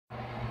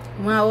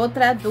Uma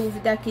outra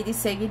dúvida aqui de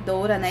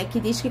seguidora, né, que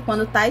diz que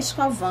quando tá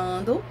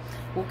escovando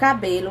o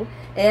cabelo,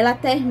 ela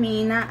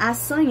termina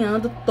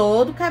assanhando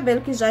todo o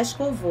cabelo que já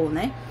escovou,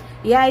 né?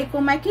 E aí,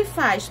 como é que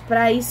faz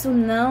para isso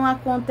não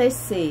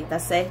acontecer, tá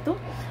certo?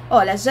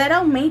 Olha,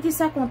 geralmente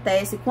isso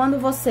acontece quando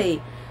você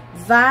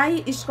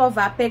vai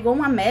escovar, pegou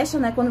uma mecha,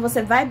 né? Quando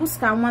você vai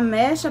buscar uma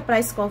mecha para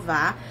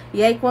escovar,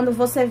 e aí quando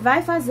você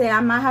vai fazer a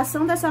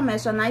amarração dessa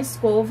mecha na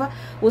escova,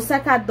 o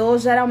secador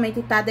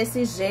geralmente tá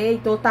desse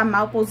jeito, ou tá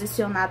mal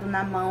posicionado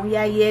na mão, e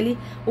aí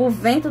o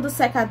vento do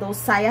secador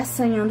sai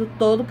assanhando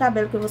todo o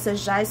cabelo que você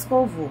já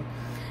escovou.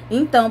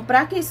 Então,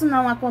 para que isso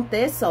não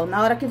aconteça, ó,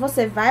 na hora que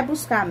você vai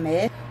buscar a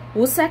mecha,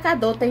 o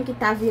secador tem que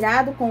estar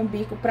virado com o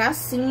bico pra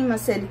cima,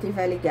 se ele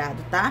tiver ligado,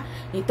 tá?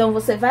 Então,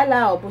 você vai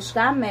lá, ó,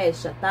 buscar a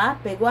mecha, tá?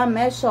 Pegou a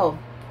mecha, ó,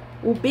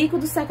 o bico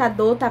do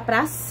secador tá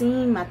pra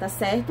cima, tá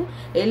certo?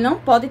 Ele não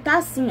pode estar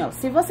assim, ó.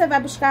 Se você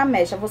vai buscar a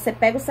mecha, você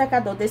pega o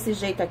secador desse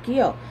jeito aqui,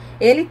 ó.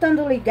 Ele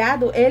estando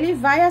ligado, ele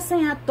vai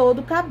assanhar todo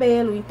o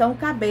cabelo. Então, o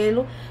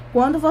cabelo,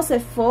 quando você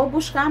for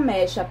buscar a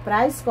mecha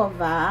pra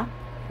escovar,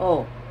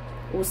 ó,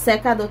 o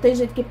secador, tem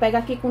gente que pega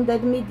aqui com o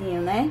dedo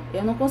midinho, né?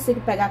 Eu não consigo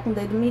pegar com o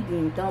dedo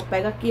midinho. Então, eu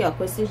pego aqui, ó,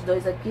 com esses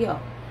dois aqui, ó.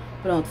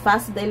 Pronto,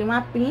 faço dele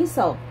uma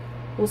pinça, ó.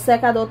 O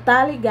secador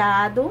tá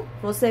ligado.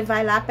 Você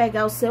vai lá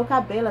pegar o seu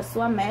cabelo, a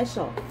sua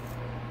mecha, ó.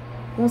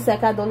 Com o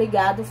secador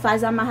ligado,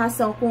 faz a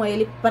amarração com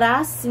ele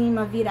pra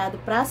cima, virado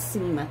pra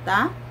cima,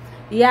 tá?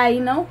 E aí,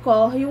 não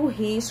corre o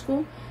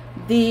risco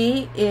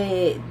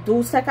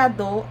do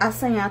secador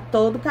assanhar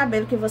todo o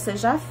cabelo que você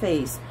já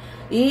fez.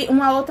 E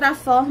uma outra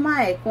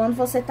forma é, quando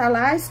você tá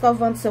lá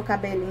escovando seu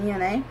cabelinho,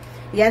 né?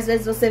 E às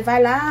vezes você vai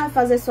lá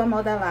fazer sua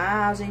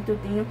modelagem,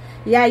 tudinho.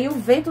 E aí o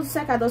vento do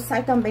secador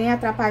sai também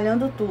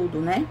atrapalhando tudo,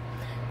 né?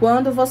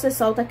 Quando você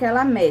solta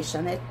aquela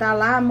mecha, né? Tá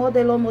lá,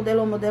 modelou,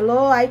 modelou,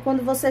 modelou. Aí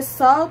quando você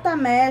solta a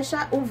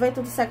mecha, o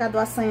vento do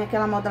secador assanha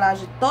aquela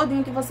modelagem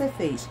todinha que você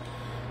fez.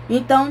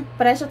 Então,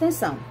 preste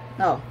atenção,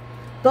 ó.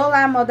 Tô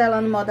lá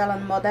modelando,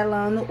 modelando,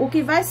 modelando. O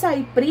que vai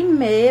sair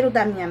primeiro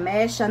da minha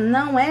mecha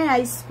não é a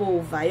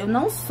escova. Eu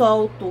não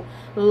solto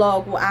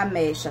logo a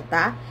mecha,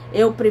 tá?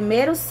 Eu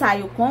primeiro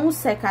saio com o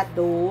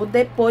secador,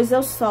 depois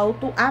eu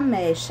solto a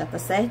mecha, tá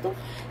certo?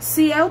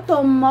 Se eu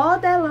tô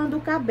modelando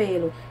o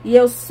cabelo e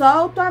eu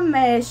solto a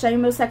mecha e o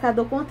meu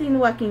secador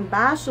continua aqui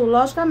embaixo,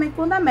 logicamente,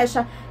 quando a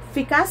mecha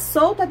ficar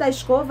solta da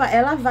escova,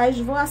 ela vai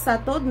esvoaçar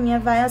todinha,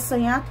 vai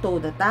assanhar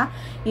toda, tá?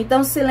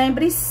 Então, se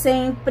lembre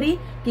sempre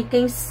que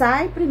quem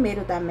sai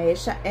primeiro da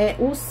mecha é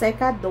o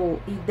secador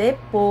e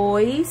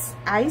depois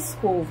a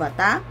escova,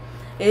 tá?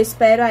 Eu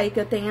espero aí que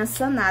eu tenha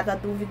sanado a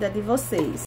dúvida de vocês.